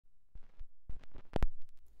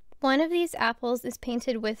One of these apples is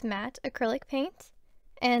painted with matte acrylic paint,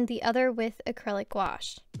 and the other with acrylic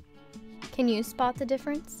gouache. Can you spot the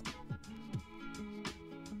difference?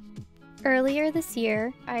 Earlier this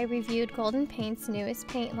year, I reviewed Golden Paint's newest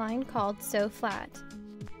paint line called SoFlat.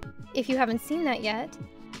 If you haven't seen that yet,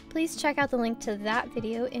 please check out the link to that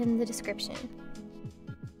video in the description.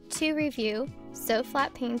 To review,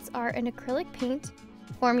 SoFlat paints are an acrylic paint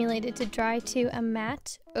formulated to dry to a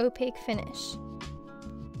matte, opaque finish.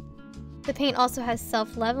 The paint also has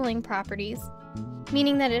self-leveling properties,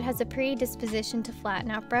 meaning that it has a predisposition to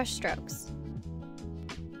flatten out brushstrokes.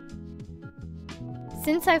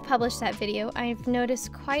 Since I've published that video, I've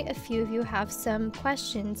noticed quite a few of you have some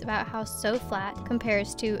questions about how SoFlat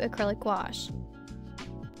compares to acrylic gouache.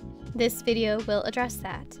 This video will address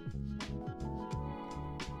that.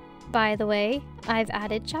 By the way, I've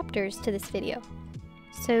added chapters to this video,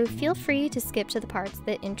 so feel free to skip to the parts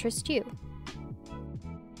that interest you.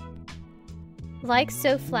 Like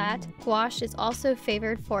SoFlat, gouache is also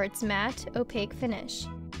favored for its matte, opaque finish.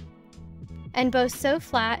 And both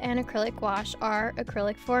SoFlat and acrylic gouache are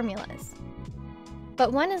acrylic formulas.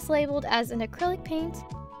 But one is labeled as an acrylic paint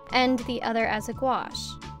and the other as a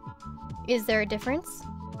gouache. Is there a difference?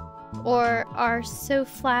 Or are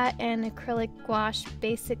SoFlat and acrylic gouache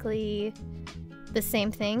basically the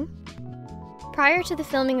same thing? Prior to the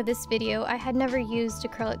filming of this video, I had never used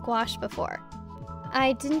acrylic gouache before.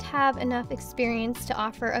 I didn't have enough experience to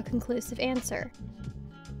offer a conclusive answer.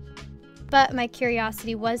 But my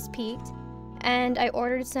curiosity was piqued, and I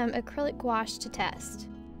ordered some acrylic gouache to test.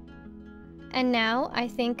 And now I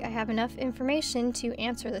think I have enough information to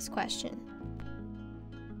answer this question.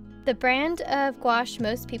 The brand of gouache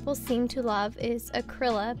most people seem to love is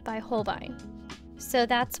Acryla by Holbein, so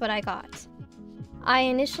that's what I got. I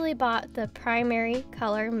initially bought the primary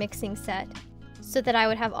color mixing set so that I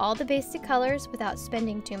would have all the basic colors without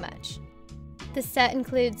spending too much. The set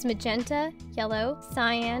includes magenta, yellow,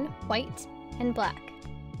 cyan, white, and black.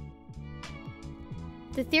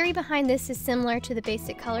 The theory behind this is similar to the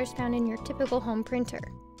basic colors found in your typical home printer.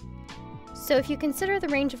 So if you consider the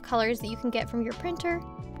range of colors that you can get from your printer,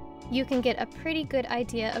 you can get a pretty good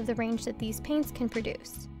idea of the range that these paints can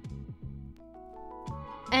produce.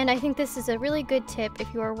 And I think this is a really good tip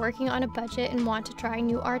if you are working on a budget and want to try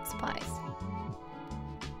new art supplies.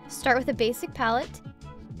 Start with a basic palette,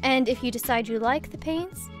 and if you decide you like the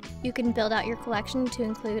paints, you can build out your collection to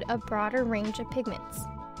include a broader range of pigments.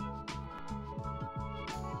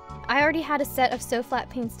 I already had a set of SoFlat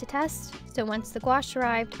paints to test, so once the gouache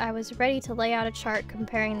arrived, I was ready to lay out a chart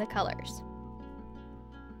comparing the colors.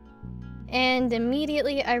 And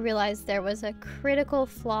immediately I realized there was a critical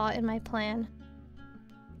flaw in my plan.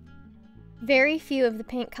 Very few of the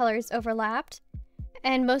paint colors overlapped,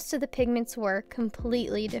 and most of the pigments were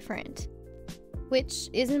completely different, which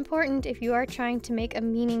is important if you are trying to make a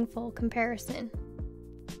meaningful comparison.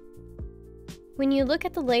 When you look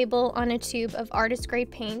at the label on a tube of artist-grade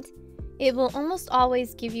paint, it will almost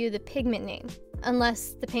always give you the pigment name,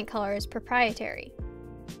 unless the paint color is proprietary.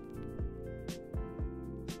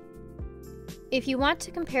 If you want to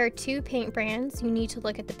compare two paint brands, you need to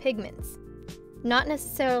look at the pigments, not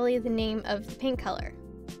necessarily the name of the paint color.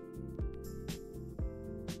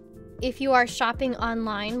 If you are shopping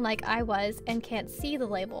online like I was and can't see the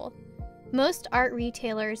label, most art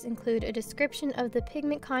retailers include a description of the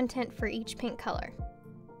pigment content for each paint color.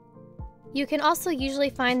 You can also usually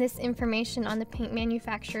find this information on the paint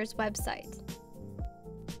manufacturer's website.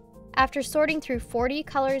 After sorting through 40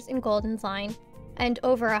 colors in Golden's line and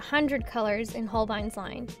over 100 colors in Holbein's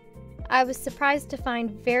line, I was surprised to find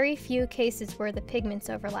very few cases where the pigments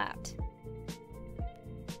overlapped.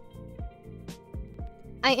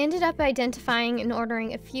 I ended up identifying and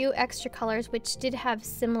ordering a few extra colors which did have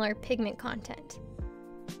similar pigment content.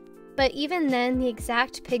 But even then, the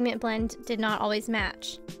exact pigment blend did not always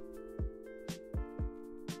match.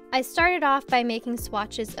 I started off by making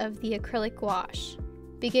swatches of the acrylic gouache,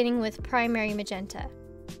 beginning with primary magenta.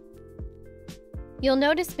 You'll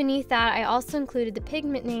notice beneath that I also included the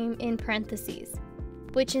pigment name in parentheses,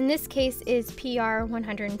 which in this case is PR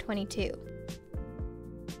 122.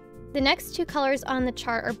 The next two colors on the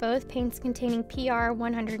chart are both paints containing PR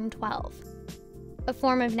 112, a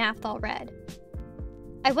form of naphthol red.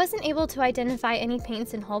 I wasn't able to identify any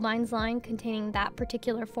paints in Holbein's line containing that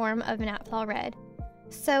particular form of naphthol red,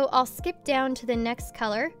 so I'll skip down to the next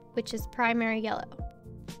color, which is primary yellow.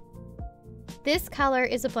 This color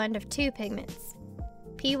is a blend of two pigments,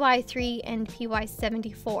 PY3 and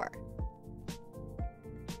PY74.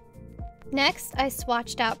 Next, I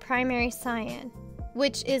swatched out primary cyan,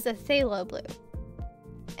 which is a phthalo blue.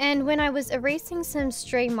 And when I was erasing some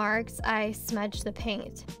stray marks, I smudged the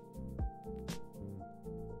paint,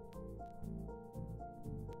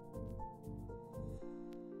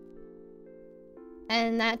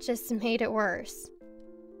 and that just made it worse.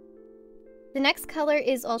 The next color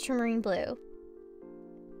is ultramarine blue.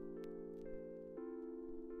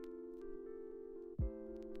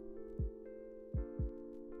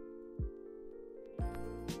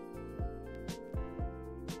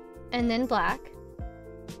 And then black.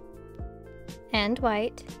 And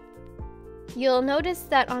white. You'll notice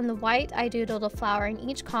that on the white I doodled a flower in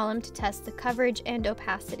each column to test the coverage and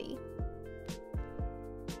opacity.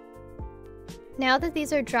 Now that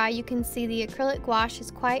these are dry, you can see the acrylic gouache is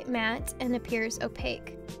quite matte and appears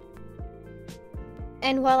opaque.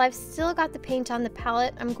 And while I've still got the paint on the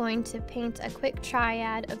palette, I'm going to paint a quick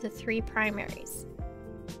triad of the 3 primaries.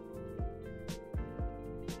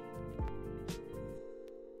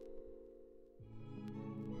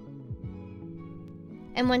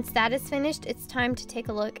 And once that is finished, it's time to take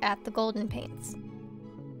a look at the golden paints.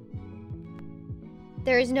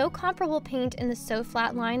 There is no comparable paint in the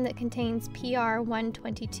SoFlat line that contains PR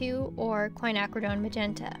 122 or quinacridone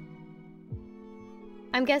magenta.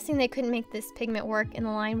 I'm guessing they couldn't make this pigment work in the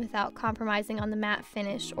line without compromising on the matte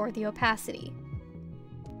finish or the opacity.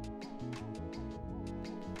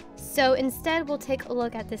 So instead, we'll take a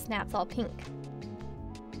look at this naphtha pink.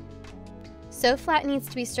 SoFlat needs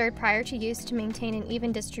to be stirred prior to use to maintain an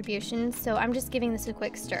even distribution, so I'm just giving this a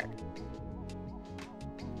quick stir.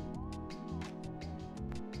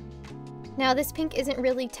 Now this pink isn't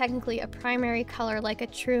really technically a primary color like a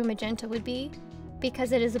true magenta would be,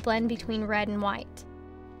 because it is a blend between red and white.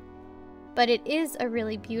 But it is a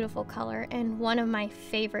really beautiful color and one of my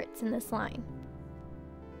favorites in this line.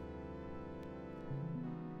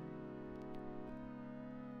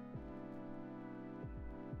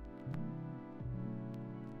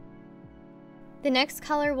 The next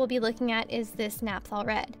color we'll be looking at is this naphtha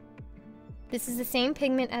red. This is the same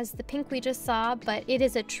pigment as the pink we just saw, but it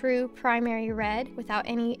is a true primary red without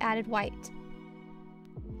any added white.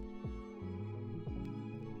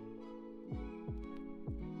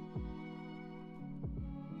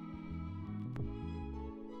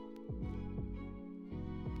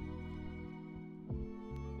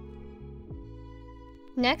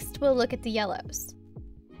 Next, we'll look at the yellows.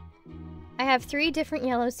 I have 3 different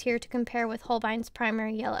yellows here to compare with Holbein's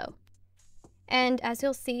primary yellow. And as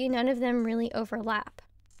you'll see, none of them really overlap.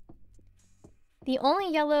 The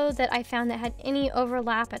only yellow that I found that had any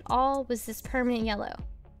overlap at all was this permanent yellow.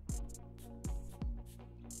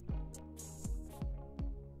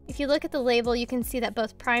 If you look at the label, you can see that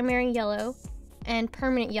both primary yellow and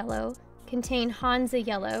permanent yellow contain Hansa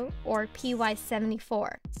yellow, or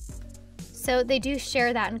PY74. So they do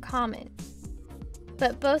share that in common.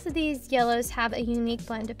 But both of these yellows have a unique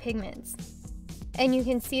blend of pigments, and you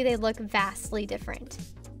can see they look vastly different.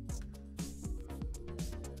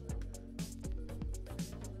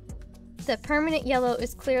 The permanent yellow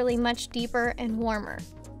is clearly much deeper and warmer.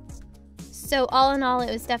 So all in all,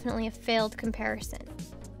 it was definitely a failed comparison.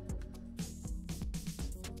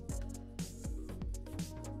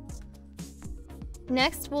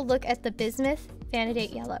 Next, we'll look at the bismuth vanadate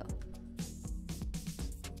yellow.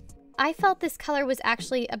 I felt this color was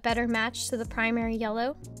actually a better match to the primary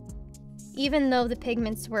yellow, even though the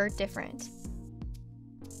pigments were different.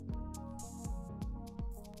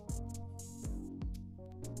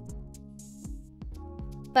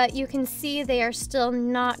 But you can see they are still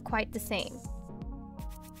not quite the same.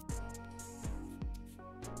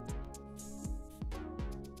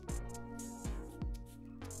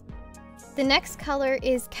 The next color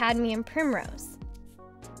is cadmium primrose.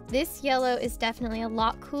 This yellow is definitely a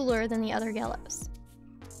lot cooler than the other yellows,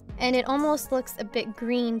 and it almost looks a bit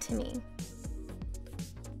green to me.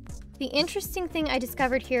 The interesting thing I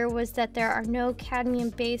discovered here was that there are no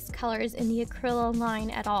cadmium-based colors in the Acryla line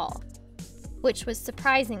at all, which was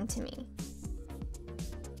surprising to me.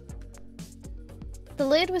 The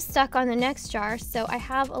lid was stuck on the next jar, so I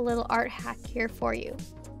have a little art hack here for you.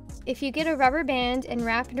 If you get a rubber band and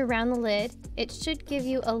wrap it around the lid, it should give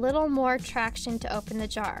you a little more traction to open the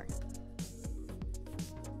jar.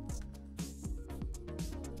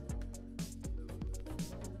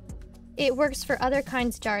 It works for other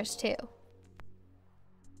kinds of jars too.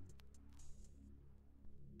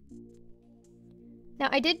 Now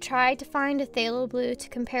I did try to find a phthalo blue to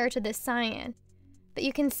compare to this cyan, but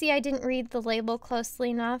you can see I didn't read the label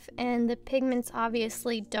closely enough and the pigments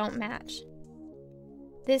obviously don't match.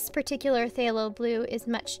 This particular phthalo blue is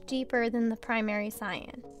much deeper than the primary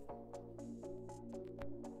cyan.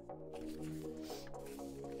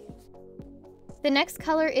 The next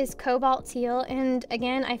color is cobalt teal, and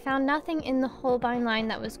again, I found nothing in the Holbein line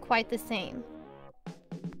that was quite the same.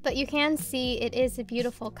 But you can see it is a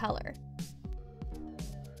beautiful color.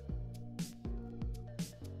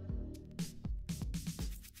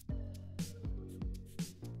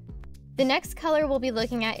 The next color we'll be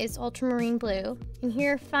looking at is ultramarine blue, and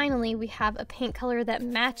here finally we have a paint color that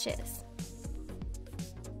matches.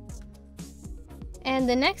 And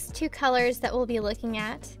the next two colors that we'll be looking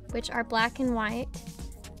at, which are black and white,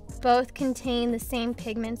 both contain the same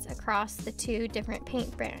pigments across the two different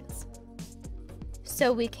paint brands.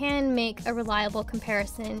 So we can make a reliable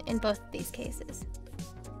comparison in both of these cases.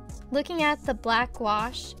 Looking at the black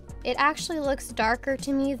gouache, it actually looks darker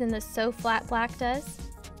to me than the SoFlat black does.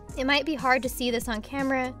 It might be hard to see this on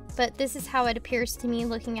camera, but this is how it appears to me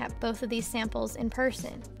looking at both of these samples in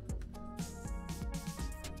person.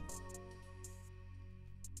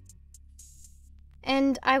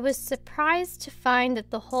 And I was surprised to find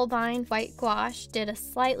that the Holbein white gouache did a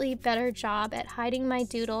slightly better job at hiding my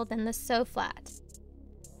doodle than the SoFlat.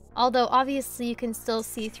 Although obviously you can still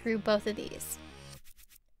see through both of these.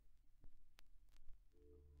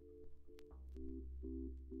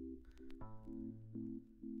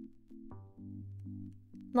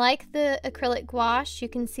 Like the acrylic gouache, you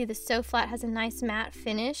can see the SoFlat has a nice matte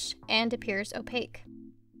finish and appears opaque.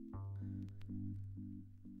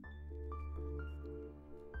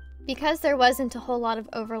 Because there wasn't a whole lot of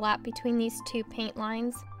overlap between these two paint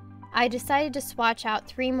lines, I decided to swatch out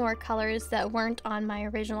 3 more colors that weren't on my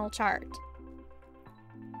original chart: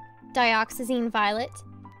 dioxazine violet,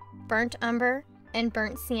 burnt umber, and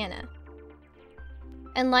burnt sienna.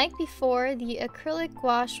 And like before, the acrylic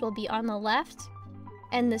gouache will be on the left,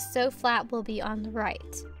 and the SoFlat will be on the right.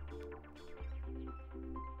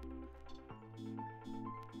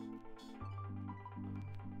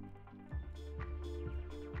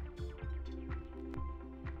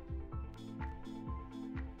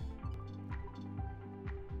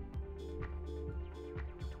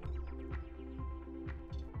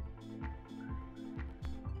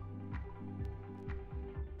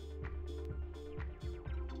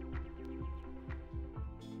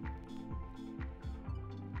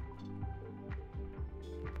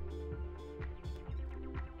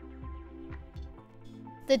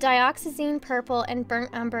 The dioxazine purple and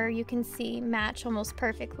burnt umber you can see match almost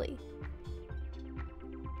perfectly.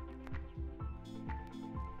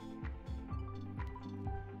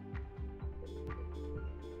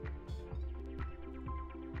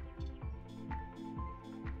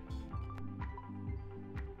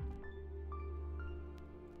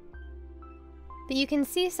 But you can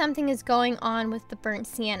see something is going on with the burnt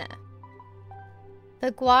sienna.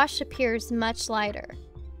 The gouache appears much lighter.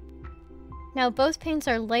 Now both paints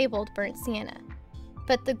are labeled burnt sienna,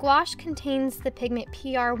 but the gouache contains the pigment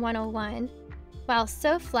PR101, while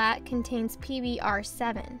SoFlat contains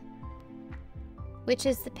PBR7, which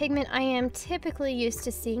is the pigment I am typically used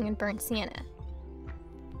to seeing in burnt sienna.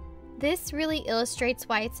 This really illustrates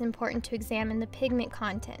why it's important to examine the pigment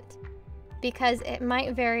content, because it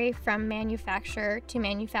might vary from manufacturer to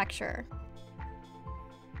manufacturer.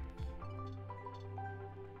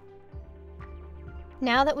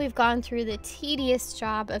 Now that we've gone through the tedious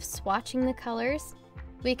job of swatching the colors,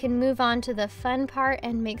 we can move on to the fun part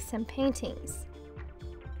and make some paintings.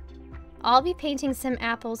 I'll be painting some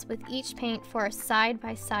apples with each paint for a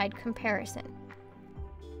side-by-side comparison.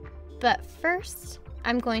 But first,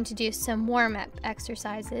 I'm going to do some warm-up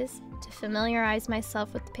exercises to familiarize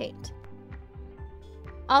myself with the paint.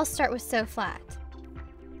 I'll start with SoFlat.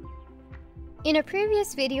 In a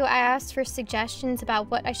previous video, I asked for suggestions about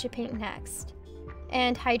what I should paint next,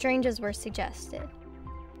 and hydrangeas were suggested.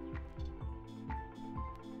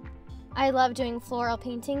 I love doing floral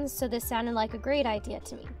paintings, so this sounded like a great idea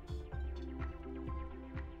to me.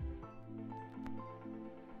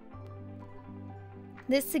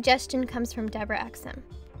 This suggestion comes from Debora XM.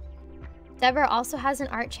 Debora also has an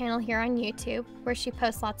art channel here on YouTube where she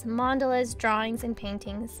posts lots of mandalas, drawings, and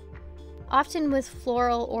paintings, often with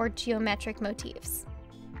floral or geometric motifs.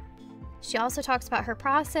 She also talks about her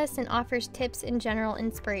process and offers tips and general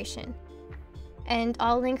inspiration. And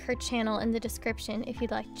I'll link her channel in the description if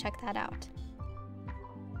you'd like to check that out.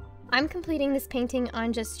 I'm completing this painting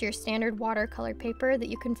on just your standard watercolor paper that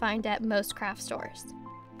you can find at most craft stores.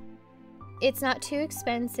 It's not too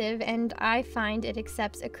expensive, and I find it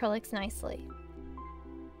accepts acrylics nicely.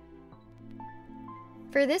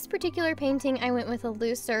 For this particular painting, I went with a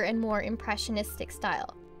looser and more impressionistic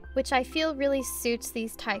style, which I feel really suits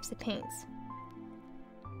these types of paints.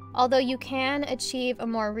 Although you can achieve a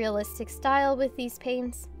more realistic style with these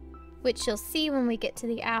paints, which you'll see when we get to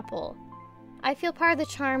the apple, I feel part of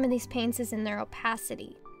the charm of these paints is in their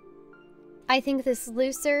opacity. I think this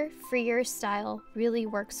looser, freer style really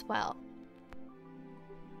works well.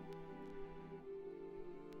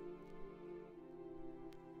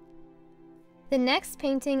 The next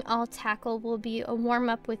painting I'll tackle will be a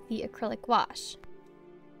warm-up with the acrylic gouache.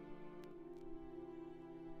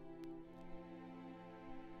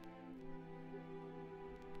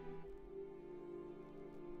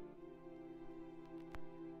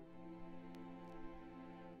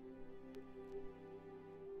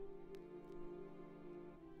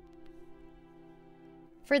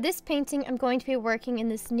 For this painting, I'm going to be working in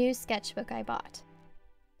this new sketchbook I bought.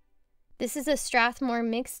 This is a Strathmore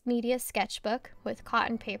mixed media sketchbook with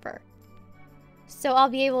cotton paper. So I'll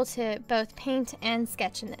be able to both paint and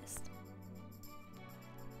sketch in this.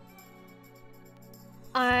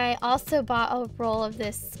 I also bought a roll of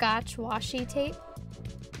this Scotch washi tape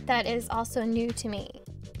that is also new to me.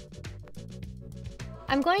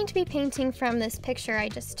 I'm going to be painting from this picture I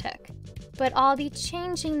just took, but I'll be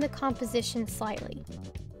changing the composition slightly.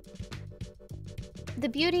 The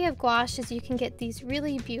beauty of gouache is you can get these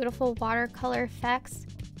really beautiful watercolor effects,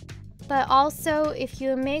 but also if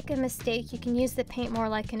you make a mistake, you can use the paint more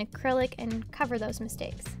like an acrylic and cover those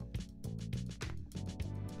mistakes.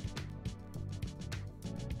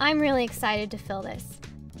 I'm really excited to fill this.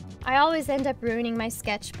 I always end up ruining my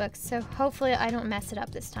sketchbooks, so hopefully I don't mess it up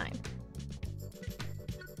this time.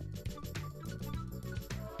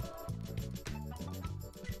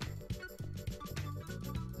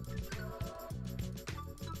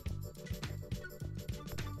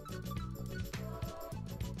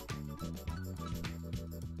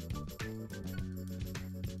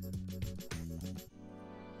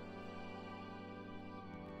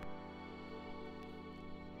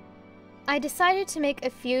 I decided to make a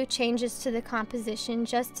few changes to the composition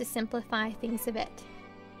just to simplify things a bit.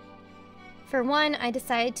 For one, I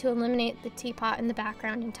decided to eliminate the teapot in the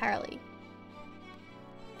background entirely.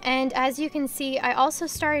 And as you can see, I also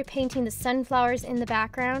started painting the sunflowers in the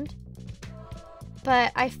background,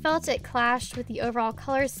 but I felt it clashed with the overall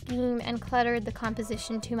color scheme and cluttered the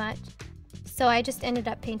composition too much, so I just ended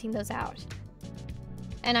up painting those out.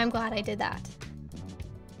 And I'm glad I did that.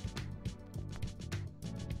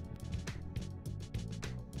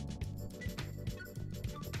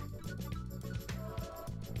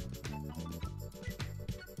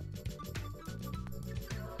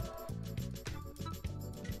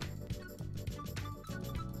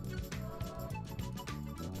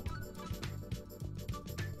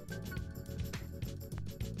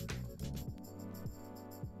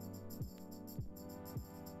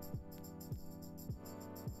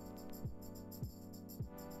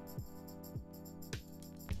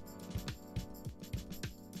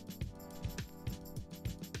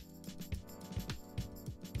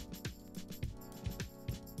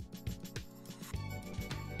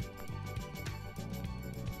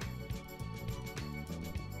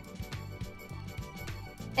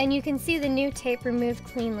 And you can see the new tape removed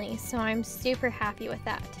cleanly, so I'm super happy with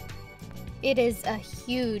that. It is a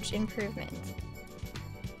huge improvement.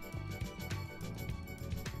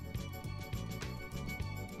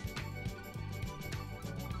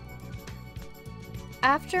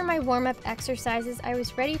 After my warm-up exercises, I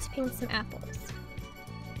was ready to paint some apples.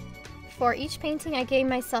 For each painting, I gave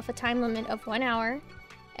myself a time limit of 1 hour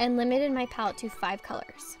and limited my palette to 5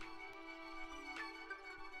 colors.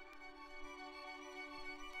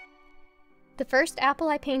 The first apple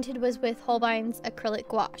I painted was with Holbein's Acrylic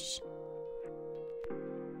Gouache.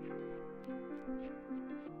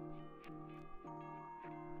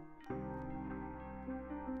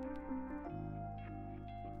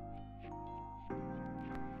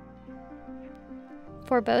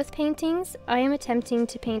 For both paintings, I am attempting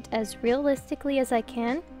to paint as realistically as I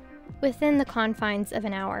can within the confines of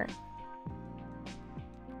an hour.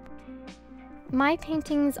 My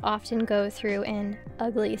paintings often go through an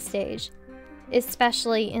ugly stage,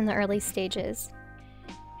 especially in the early stages.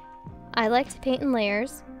 I like to paint in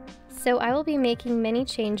layers, so I will be making many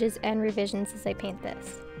changes and revisions as I paint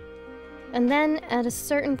this. And then at a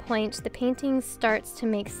certain point, the painting starts to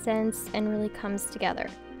make sense and really comes together.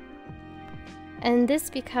 And this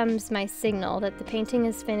becomes my signal that the painting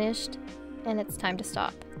is finished and it's time to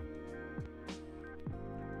stop.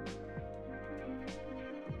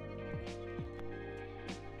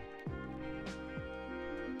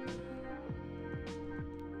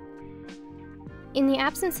 In the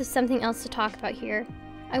absence of something else to talk about here,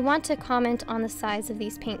 I want to comment on the size of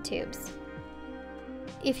these paint tubes.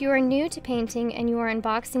 If you are new to painting and you are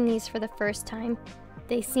unboxing these for the first time,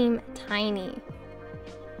 they seem tiny.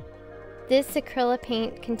 This Acryla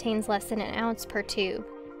paint contains less than an ounce per tube.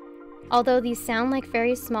 Although these sound like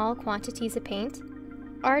very small quantities of paint,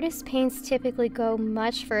 artist paints typically go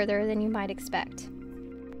much further than you might expect.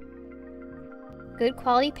 Good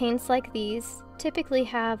quality paints like these typically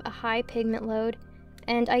have a high pigment load,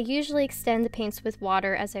 and I usually extend the paints with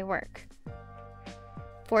water as I work.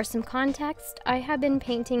 For some context, I have been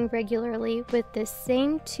painting regularly with this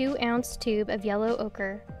same 2-ounce tube of yellow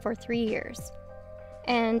ochre for 3 years,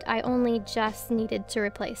 and I only just needed to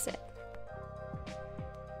replace it.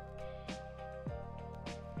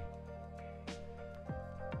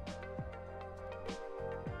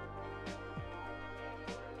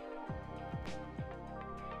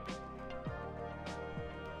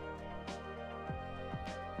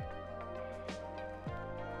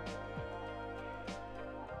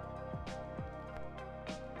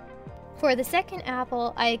 For the second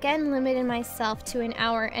apple, I again limited myself to an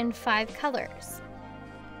hour and 5 colors.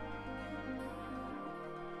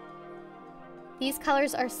 These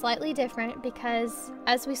colors are slightly different because,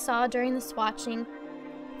 as we saw during the swatching,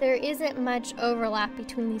 there isn't much overlap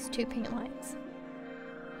between these two paint lines.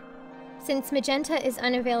 Since magenta is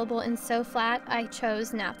unavailable in SoFlat, I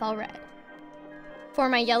chose Naphthol Red. For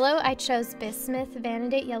my yellow, I chose Bismuth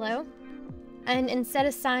Vanadate Yellow, and instead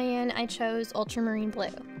of cyan, I chose Ultramarine Blue.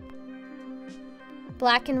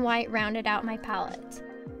 Black and white rounded out my palette.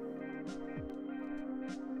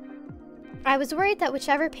 I was worried that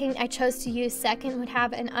whichever paint I chose to use second would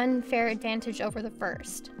have an unfair advantage over the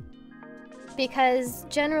first, because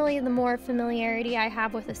generally the more familiarity I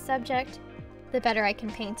have with a subject, the better I can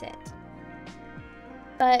paint it.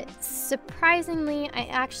 But surprisingly, I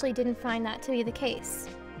actually didn't find that to be the case.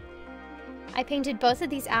 I painted both of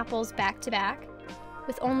these apples back to back,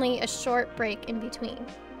 with only a short break in between.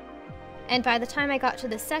 And by the time I got to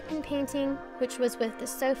the second painting, which was with the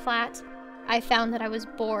SoFlat, I found that I was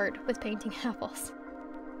bored with painting apples.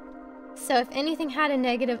 So if anything had a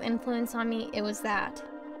negative influence on me, it was that.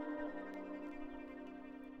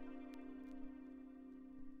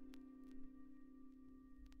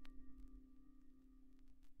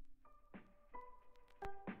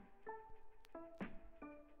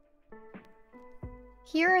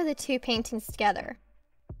 Here are the two paintings together.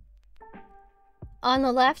 On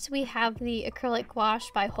the left, we have the Acrylic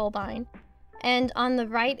Gouache by Holbein, and on the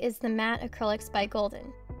right is the Matte Acrylics by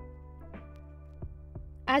Golden.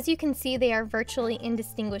 As you can see, they are virtually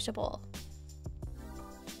indistinguishable.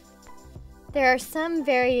 There are some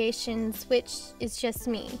variations, which is just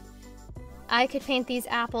me. I could paint these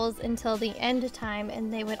apples until the end of time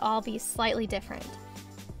and they would all be slightly different.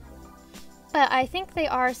 But I think they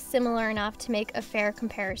are similar enough to make a fair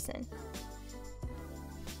comparison.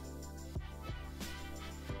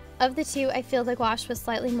 Of the two, I feel the gouache was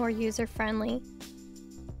slightly more user-friendly,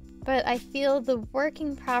 but I feel the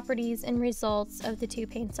working properties and results of the two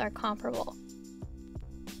paints are comparable.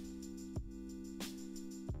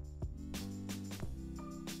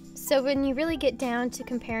 So when you really get down to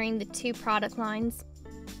comparing the two product lines,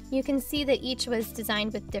 you can see that each was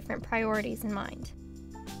designed with different priorities in mind.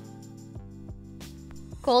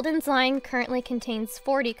 Golden's line currently contains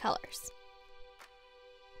 40 colors.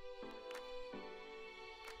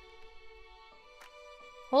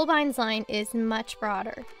 Holbein's line is much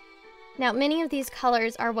broader. Now, many of these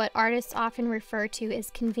colors are what artists often refer to as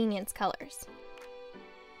convenience colors.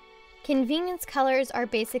 Convenience colors are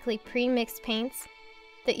basically pre-mixed paints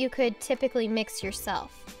that you could typically mix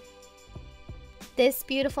yourself. This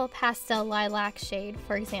beautiful pastel lilac shade,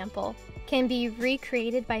 for example, can be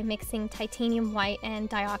recreated by mixing titanium white and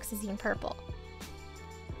dioxazine purple.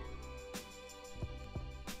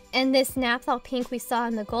 And this naphthol pink we saw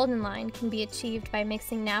in the golden line can be achieved by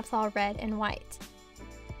mixing naphthol red and white.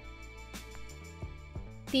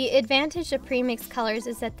 The advantage of pre-mixed colors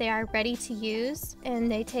is that they are ready to use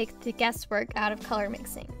and they take the guesswork out of color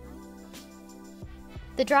mixing.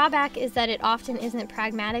 The drawback is that it often isn't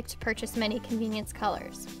pragmatic to purchase many convenience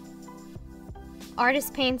colors.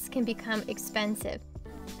 Artist paints can become expensive,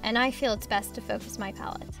 and I feel it's best to focus my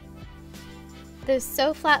palette. The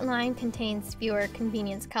SoFlat line contains fewer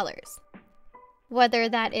convenience colors. Whether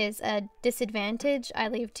that is a disadvantage, I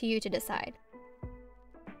leave to you to decide.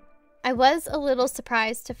 I was a little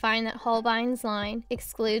surprised to find that Holbein's line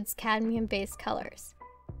excludes cadmium-based colors,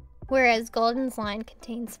 whereas Golden's line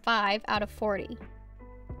contains 5 out of 40.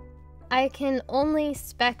 I can only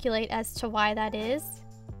speculate as to why that is.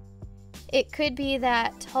 It could be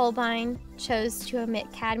that Holbein chose to omit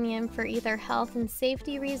cadmium for either health and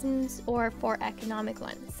safety reasons or for economic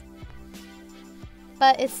ones.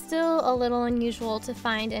 But it's still a little unusual to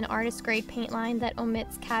find an artist-grade paint line that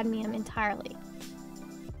omits cadmium entirely.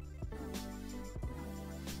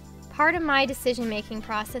 Part of my decision-making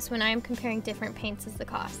process when I am comparing different paints is the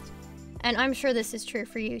cost, and I'm sure this is true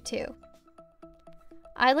for you too.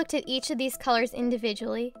 I looked at each of these colors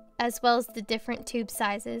individually, as well as the different tube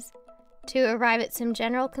sizes, to arrive at some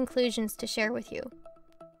general conclusions to share with you.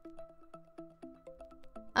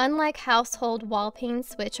 Unlike household wall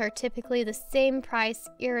paints, which are typically the same price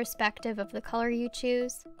irrespective of the color you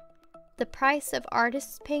choose, the price of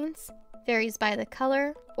artist's paints varies by the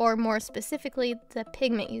color, or more specifically, the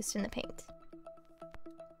pigment used in the paint.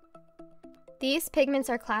 These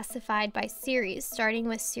pigments are classified by series, starting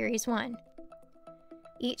with Series 1.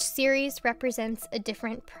 Each series represents a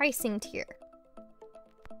different pricing tier.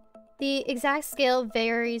 The exact scale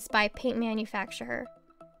varies by paint manufacturer,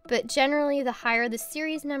 but generally the higher the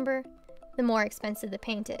series number, the more expensive the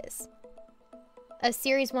paint is. A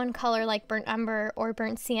Series 1 color like Burnt Umber or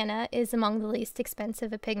Burnt Sienna is among the least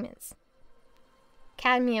expensive of pigments.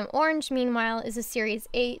 Cadmium Orange, meanwhile, is a Series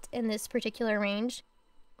 8 in this particular range,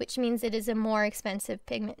 which means it is a more expensive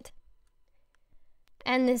pigment.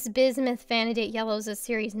 And this Bismuth Vanadate Yellow is a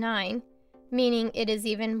Series 9, meaning it is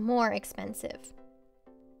even more expensive.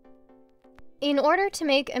 In order to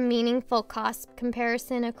make a meaningful cost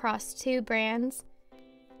comparison across two brands,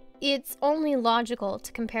 it's only logical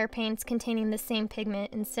to compare paints containing the same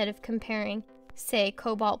pigment instead of comparing, say,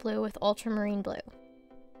 cobalt blue with ultramarine blue.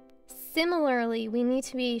 Similarly, we need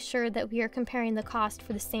to be sure that we are comparing the cost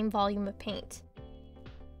for the same volume of paint.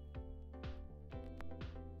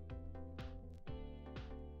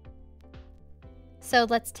 So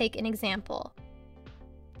let's take an example.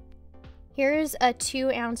 Here's a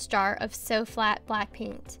 2-ounce jar of SoFlat black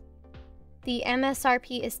paint. The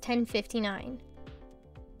MSRP is $10.59.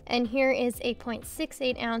 And here is a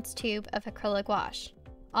 0.68 ounce tube of acrylic gouache,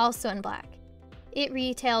 also in black. It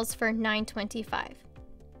retails for $9.25.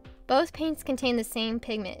 Both paints contain the same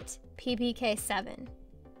pigment, PBK7.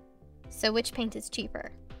 So which paint is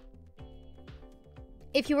cheaper?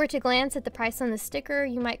 If you were to glance at the price on the sticker,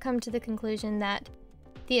 you might come to the conclusion that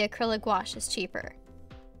the acrylic gouache is cheaper.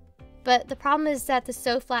 But the problem is that the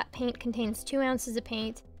SoFlat paint contains 2 ounces of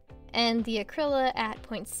paint, and the Acryla at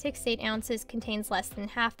 0.68 ounces contains less than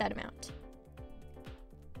half that amount.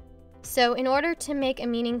 So in order to make a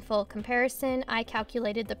meaningful comparison, I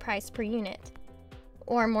calculated the price per unit,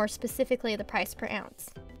 or more specifically the price per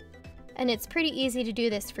ounce. And it's pretty easy to do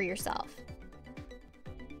this for yourself.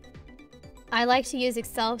 I like to use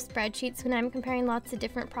Excel spreadsheets when I'm comparing lots of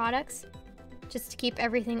different products, just to keep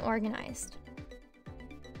everything organized.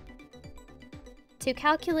 To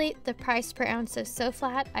calculate the price per ounce of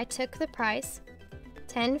SoFlat, I took the price,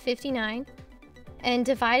 $10.59, and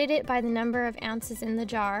divided it by the number of ounces in the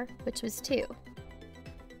jar, which was 2.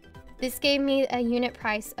 This gave me a unit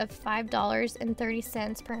price of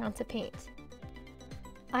 $5.30 per ounce of paint.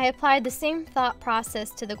 I applied the same thought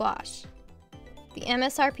process to the gouache. The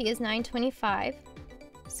MSRP is $9.25,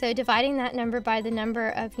 so dividing that number by the number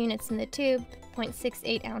of units in the tube,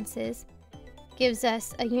 0.68 ounces, gives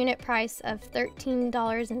us a unit price of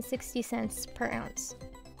 $13.60 per ounce.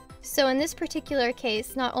 So in this particular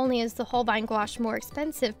case, not only is the Holbein gouache more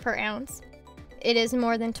expensive per ounce, it is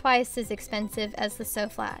more than twice as expensive as the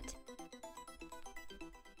SoFlat.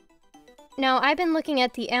 Now, I've been looking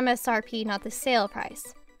at the MSRP, not the sale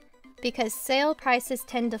price, because sale prices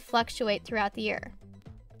tend to fluctuate throughout the year.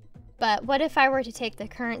 But what if I were to take the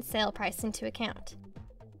current sale price into account?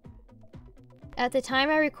 At the time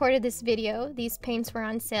I recorded this video, these paints were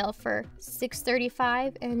on sale for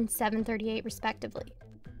 $6.35 and $7.38 respectively.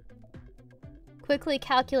 Quickly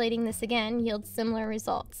calculating this again yields similar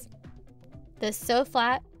results. The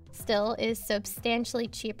SoFlat still is substantially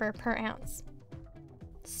cheaper per ounce.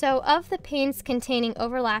 So of the paints containing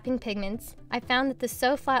overlapping pigments, I found that the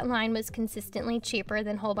SoFlat line was consistently cheaper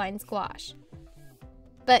than Holbein's gouache.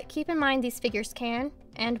 But keep in mind these figures can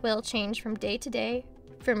and will change from day to day,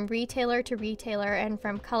 from retailer to retailer, and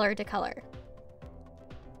from color to color.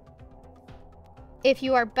 If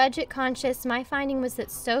you are budget conscious, my finding was that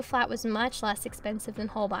SoFlat was much less expensive than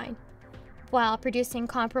Holbein, while producing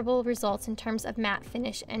comparable results in terms of matte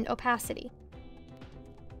finish and opacity.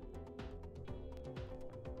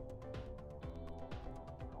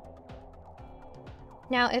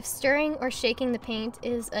 Now, if stirring or shaking the paint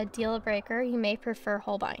is a deal breaker, you may prefer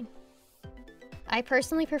Holbein. I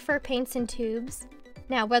personally prefer paints in tubes.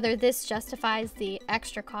 Now, whether this justifies the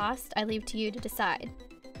extra cost, I leave to you to decide.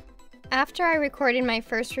 After I recorded my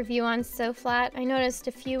first review on SoFlat, I noticed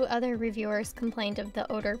a few other reviewers complained of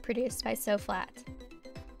the odor produced by SoFlat.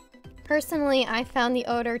 Personally, I found the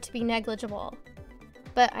odor to be negligible,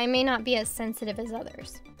 but I may not be as sensitive as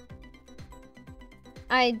others.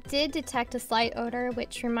 I did detect a slight odor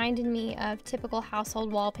which reminded me of typical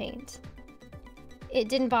household wall paint. It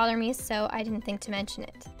didn't bother me, so I didn't think to mention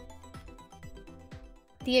it.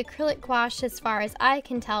 The acrylic gouache, as far as I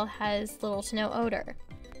can tell, has little to no odor.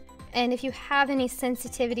 And if you have any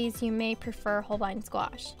sensitivities, you may prefer Holbein's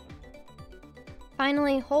gouache.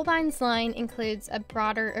 Finally, Holbein's line includes a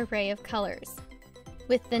broader array of colors,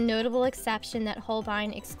 with the notable exception that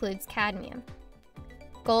Holbein excludes cadmium.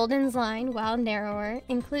 Golden's line, while narrower,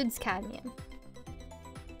 includes cadmium.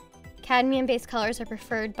 Cadmium-based colors are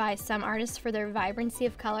preferred by some artists for their vibrancy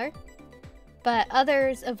of color, but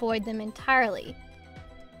others avoid them entirely,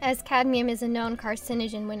 as cadmium is a known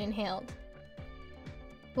carcinogen when inhaled.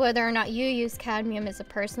 Whether or not you use cadmium is a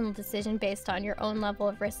personal decision based on your own level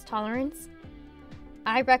of risk tolerance.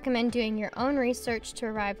 I recommend doing your own research to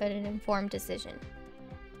arrive at an informed decision.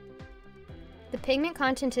 The pigment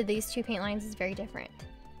content of these two paint lines is very different.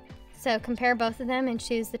 So compare both of them and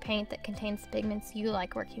choose the paint that contains the pigments you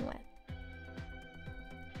like working with.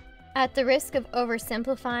 At the risk of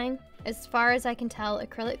oversimplifying, as far as I can tell,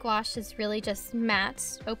 acrylic gouache is really just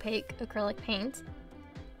matte, opaque acrylic paint.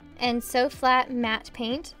 And SoFlat Matte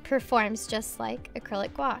paint performs just like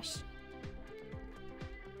acrylic gouache.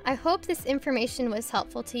 I hope this information was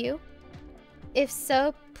helpful to you. If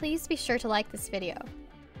so, please be sure to like this video.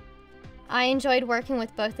 I enjoyed working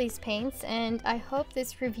with both these paints, and I hope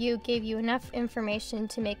this review gave you enough information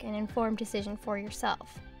to make an informed decision for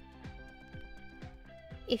yourself.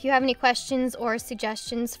 If you have any questions or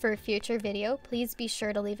suggestions for a future video, please be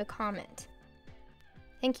sure to leave a comment.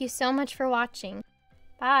 Thank you so much for watching.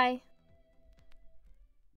 Bye!